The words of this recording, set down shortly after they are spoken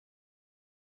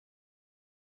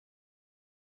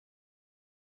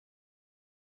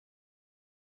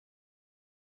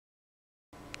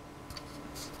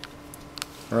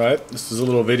Alright, this is a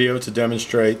little video to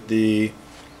demonstrate the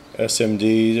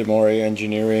SMD Demore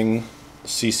Engineering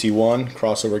CC-1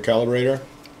 crossover calibrator.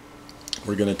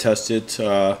 We're going to test its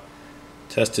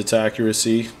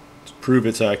accuracy, to prove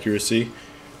its accuracy.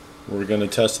 We're going to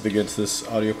test it against this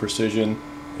Audio Precision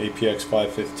APX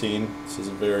 515. This is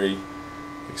a very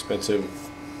expensive,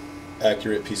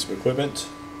 accurate piece of equipment,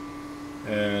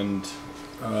 and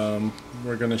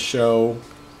we're going to show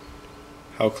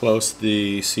how close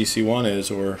the CC-1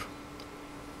 is, or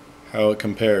how it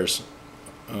compares.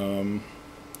 The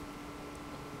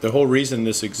whole reason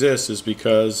this exists is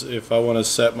because if I want to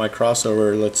set my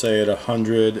crossover, let's say at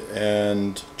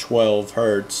 112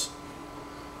 Hertz,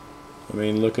 I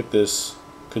mean, look at this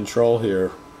control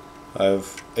here. I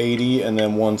have 80 and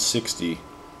then 160. I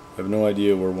have no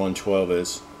idea where 112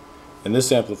 is. And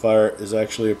this amplifier is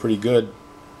actually a pretty good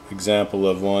example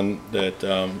of one that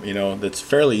you know, that's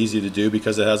fairly easy to do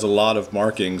because it has a lot of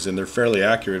markings and they're fairly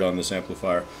accurate on this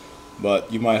amplifier.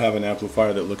 But you might have an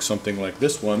amplifier that looks something like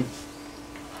this one.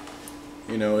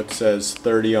 You know, it says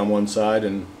 30 on one side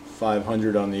and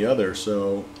 500 on the other,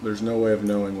 so there's no way of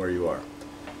knowing where you are.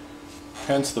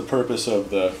 Hence the purpose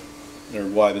of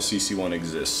why the CC-1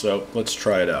 exists. So let's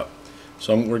try it out.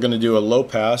 So we're going to do a low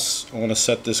pass. I want to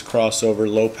set this crossover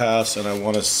low pass, and I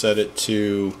want to set it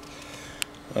to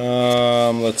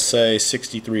let's say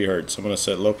 63 Hertz. I'm going to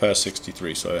set low pass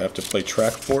 63, so I have to play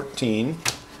track 14.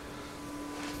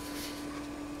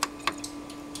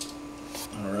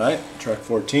 Alright, track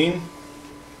 14.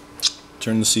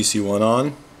 Turn the CC-1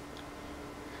 on,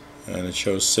 and it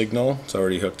shows signal. It's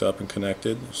already hooked up and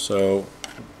connected. So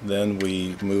then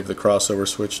we move the crossover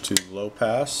switch to low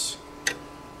pass,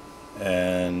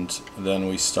 and then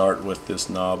we start with this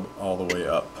knob all the way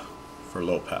up for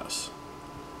low pass.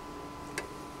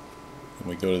 When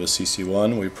we go to the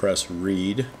CC-1, we press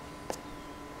read,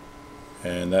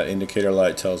 and that indicator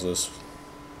light tells us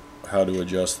how to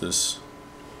adjust this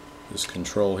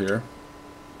control here.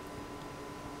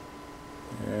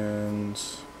 And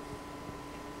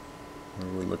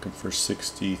we're looking for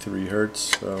 63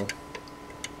 Hertz, so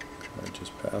I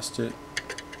just passed it.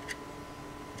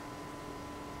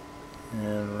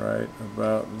 And right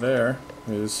about there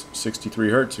is 63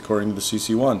 Hertz according to the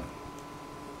CC-1.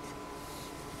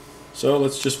 So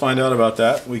let's just find out about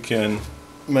that. We can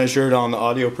measure it on the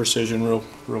Audio Precision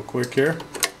real quick here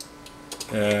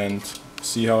and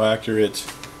see how accurate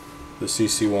the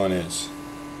CC-1 is.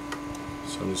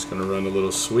 So I'm just going to run a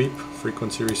little sweep,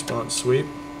 frequency response sweep.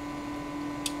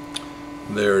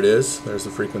 There it is. There's the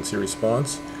frequency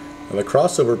response. And the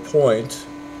crossover point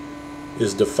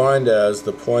is defined as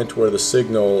the point where the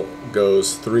signal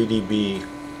goes 3 dB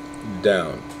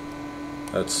down.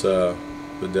 That's the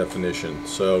definition.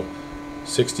 So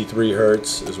 63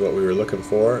 Hertz is what we were looking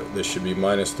for. This should be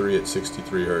 -3 at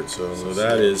 63 Hertz. So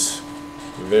that is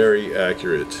very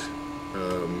accurate.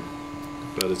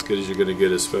 About as good as you're going to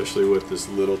get, especially with this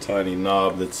little tiny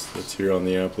knob that's here on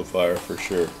the amplifier for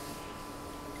sure.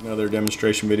 Another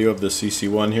demonstration video of the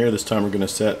CC-1 here. This time we're going to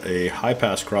set a high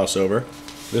pass crossover.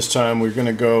 This time we're going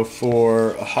to go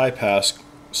for a high pass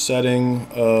setting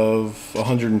of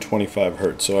 125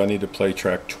 Hertz. So I need to play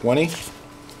track 20.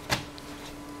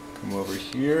 Come over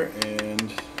here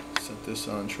and set this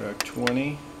on track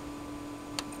 20.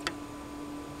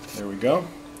 There we go.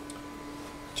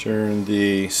 Turn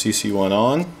the CC-1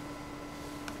 on.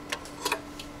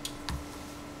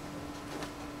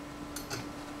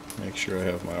 Make sure I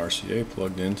have my RCA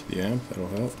plugged into the amp, that'll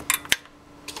help.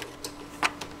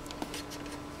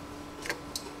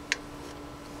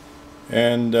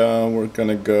 And we're going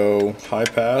to go high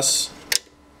pass.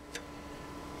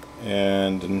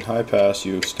 And in high pass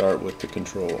you start with the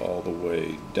control all the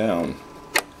way down.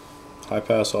 High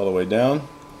pass all the way down.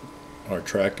 Our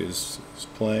track is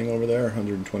playing over there,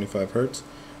 125 Hertz.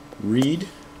 Read.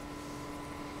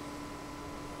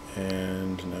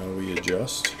 And now we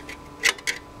adjust.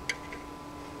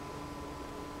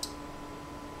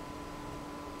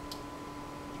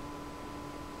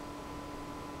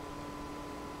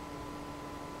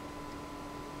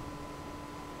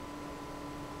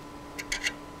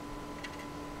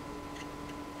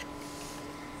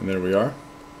 And there we are.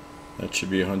 That should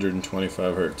be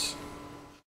 125 Hertz.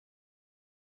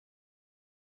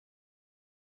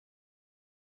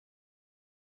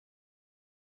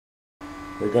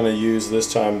 We're going to use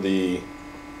this time the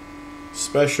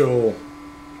special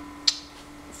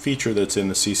feature that's in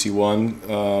the CC-1.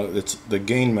 It's the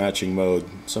gain matching mode.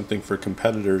 Something for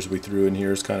competitors we threw in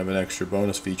here is kind of an extra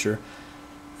bonus feature.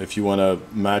 If you want to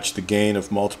match the gain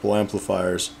of multiple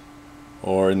amplifiers,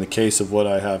 or in the case of what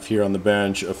I have here on the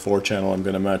bench, a 4-channel, I'm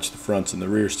going to match the fronts and the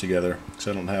rears together because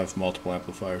I don't have multiple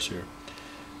amplifiers here.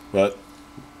 But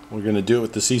we're going to do it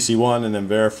with the CC-1 and then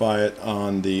verify it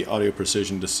on the audio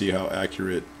precision to see how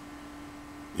accurate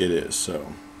it is.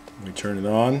 So we turn it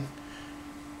on.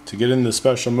 To get into the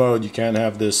special mode, you can't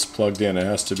have this plugged in. It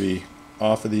has to be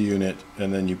off of the unit,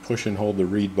 and then you push and hold the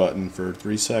read button for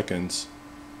 3 seconds,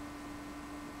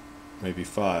 maybe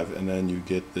 5, and then you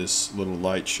get this little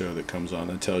light show that comes on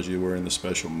that tells you we're in the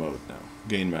special mode now,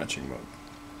 gain matching mode.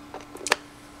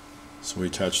 So we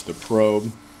touch the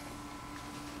probe.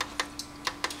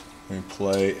 We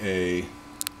play a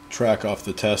track off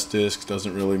the test disc.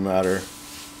 Doesn't really matter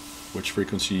which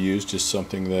frequency you use, just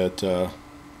something that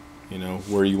you know,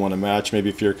 where you want to match. Maybe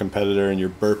if you're a competitor and you're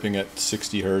burping at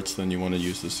 60 Hertz, then you want to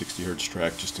use the 60 Hertz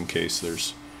track just in case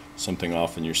there's something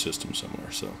off in your system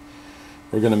somewhere. So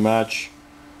we're going to match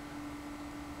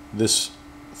this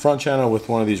front channel with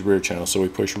one of these rear channels. So we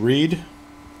push read,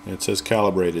 and it says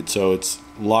calibrated, so it's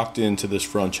locked into this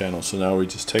front channel. So now we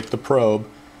just take the probe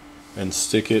and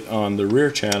stick it on the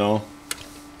rear channel,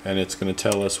 and it's going to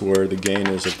tell us where the gain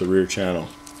is of the rear channel.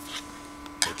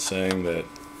 It's saying that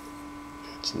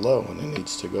it's low and it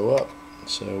needs to go up.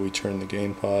 So we turn the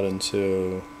gain pod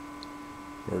until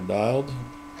we're dialed.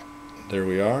 There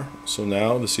we are. So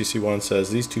now the CC-1 says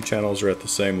these two channels are at the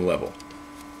same level.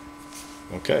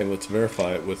 Okay, let's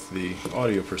verify it with the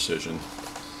audio precision.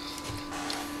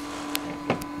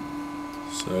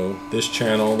 So this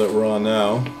channel that we're on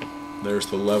now, there's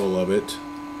the level of it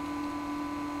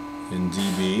in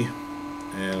dB,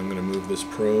 and I'm going to move this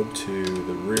probe to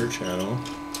the rear channel,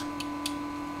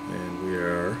 and we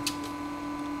are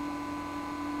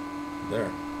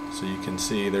there. So you can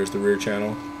see there's the rear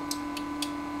channel,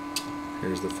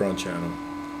 here's the front channel.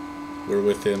 We're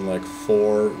within like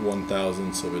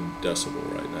 4/1000ths of a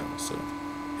decibel right now, so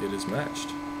it is matched.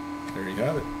 There you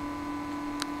have it.